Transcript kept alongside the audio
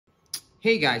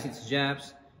Hey guys, it's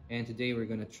Japs, and today we're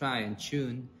gonna try and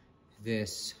tune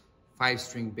this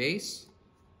 5-string bass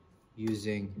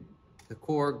using the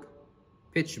Korg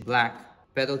Pitchblack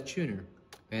pedal tuner,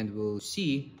 and we'll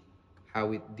see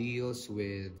how it deals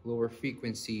with lower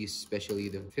frequencies, especially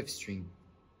the 5th string.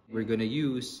 We're gonna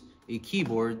use a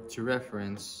keyboard to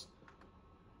reference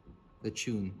the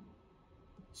tune,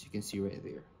 as you can see right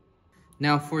there.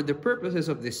 Now, for the purposes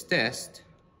of this test,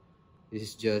 this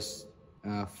is just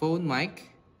a phone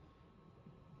mic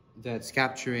that's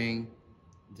capturing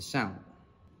the sound.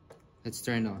 Let's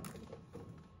turn it on.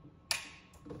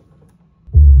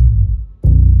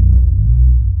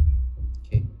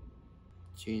 Okay,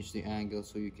 change the angle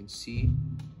so you can see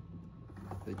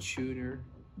the tuner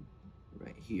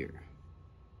right here.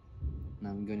 Now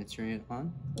I'm gonna turn it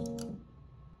on.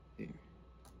 There.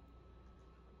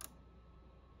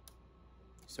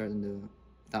 Start on the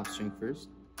top string first.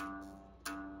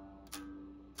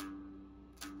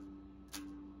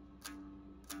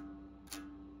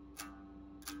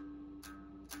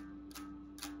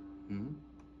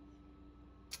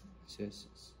 Says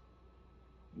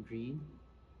green.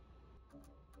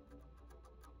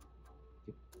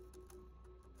 Yep.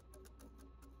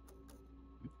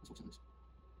 Let's focus on this.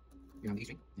 You're on the E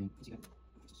string, and you see that.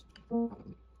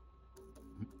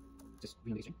 Just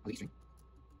green on the E string, on the E string.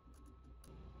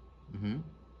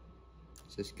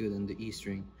 So it's good on the E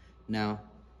string. Now,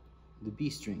 the B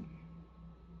string.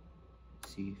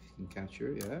 See if you can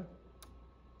capture, yeah.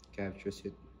 Captures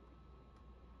it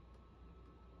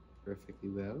perfectly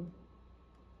well.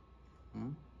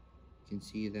 You can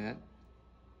see that.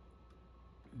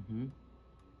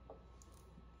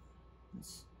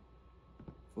 Let's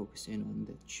focus in on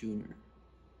the tuner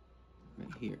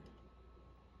right here.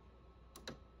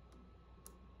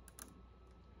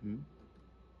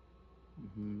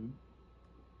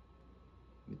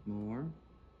 Bit more.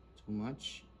 Too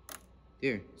much.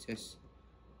 There, it says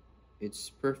it's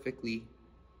perfectly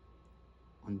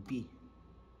on B.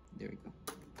 There we go.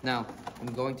 Now,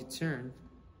 I'm going to turn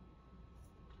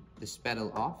this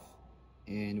pedal off,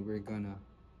 and we're gonna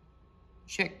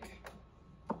check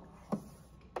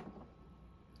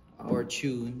our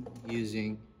tune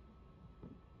using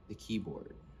the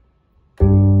keyboard. I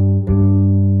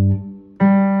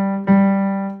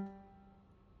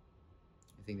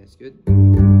think that's good.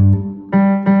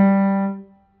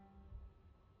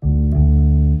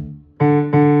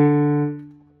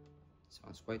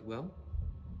 Sounds quite well.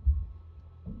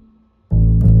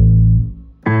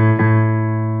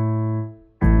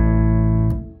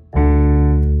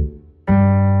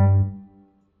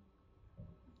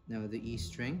 Now the E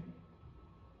string.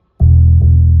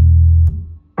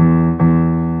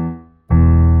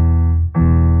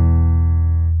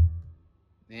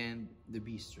 And the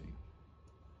B string.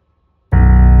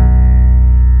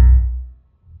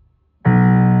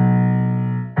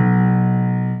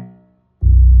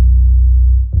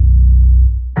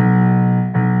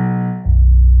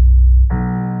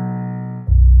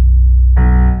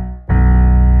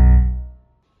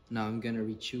 Now I'm gonna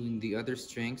retune the other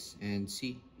strings and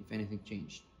see if anything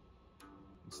changed.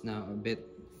 It's now a bit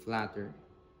flatter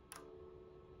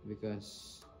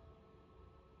because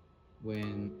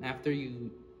after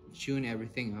you tune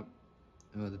everything up,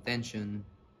 the tension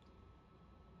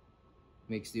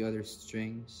makes the other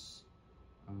strings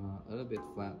a little bit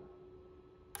flat,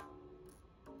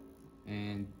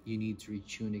 and you need to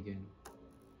retune again.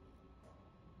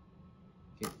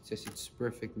 Okay, it says it's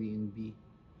perfectly in B.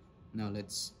 Now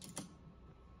let's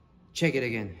check it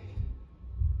again.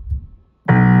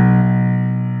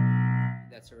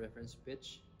 That's a reference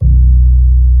pitch.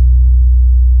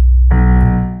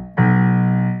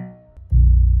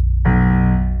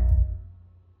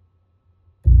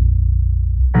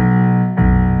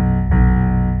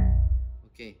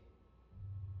 Okay.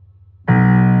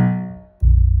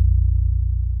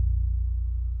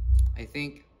 I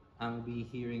think I'll be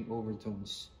hearing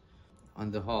overtones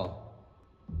on the hall,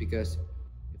 because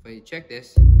if I check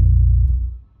this,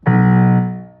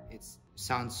 it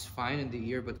sounds fine in the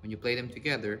ear, but when you play them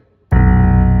together,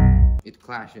 it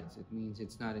clashes. It means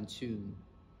it's not in tune.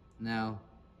 Now,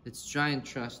 let's try and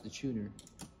trust the tuner.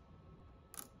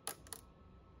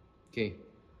 Okay,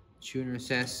 tuner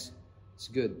says it's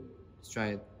good. Let's try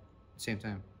it at the same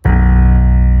time.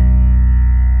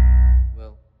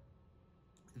 Well,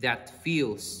 that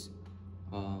feels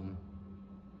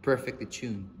perfectly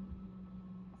tuned.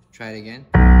 Try it again.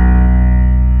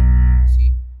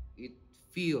 See, it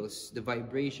feels the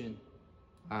vibration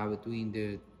between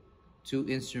the two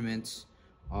instruments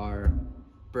are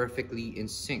perfectly in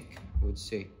sync, I would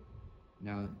say.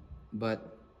 Now,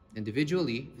 but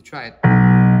individually, if you try it,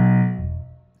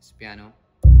 let's this piano.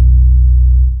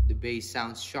 The bass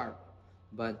sounds sharp,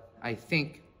 but I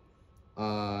think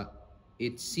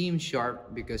it seems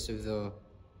sharp because of the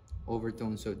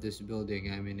overtones of this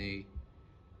building. I'm in a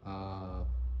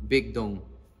big dome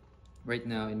right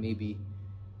now, and maybe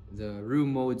the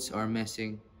room modes are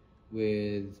messing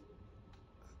with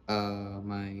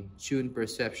my tune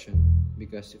perception,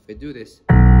 because if I do this,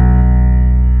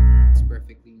 it's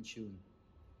perfectly in tune.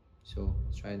 So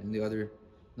let's try it in the other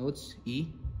notes. E,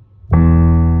 A,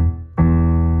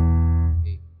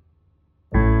 D,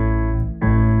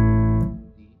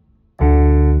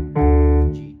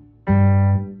 G.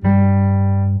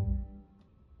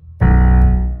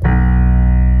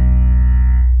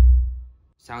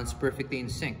 Sounds perfectly in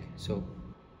sync. So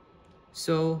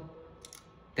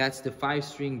that's the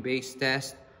 5-string bass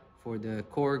test for the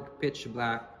Korg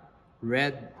Pitchblack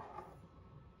Red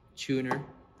tuner.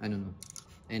 I don't know,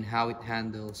 and how it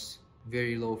handles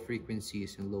very low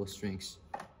frequencies and low strings.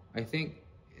 I think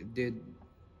it did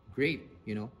great,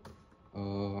 you know.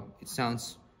 It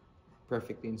sounds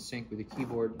perfectly in sync with the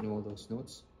keyboard and all those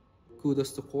notes.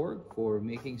 Kudos to Korg for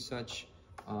making such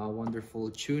a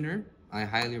wonderful tuner. I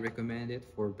highly recommend it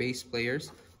for bass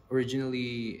players.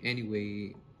 Originally,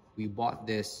 anyway, we bought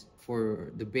this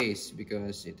for the bass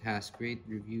because it has great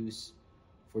reviews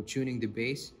for tuning the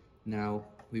bass. Now,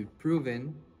 we've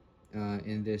proven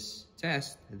in this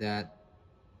test that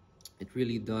it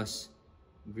really does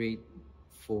great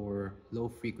for low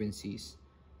frequencies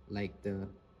like the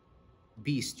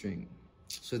B string.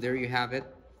 So there you have it,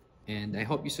 and I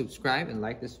hope you subscribe and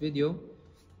like this video.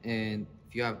 And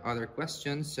if you have other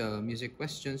questions, music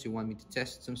questions, you want me to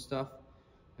test some stuff,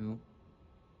 you know,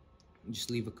 just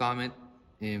leave a comment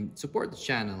and support the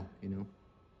channel, you know.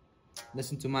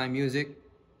 Listen to my music.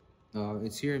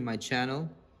 It's here in my channel.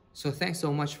 So thanks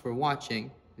so much for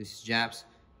watching. This is Japs,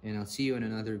 and I'll see you in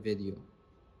another video.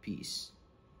 Peace.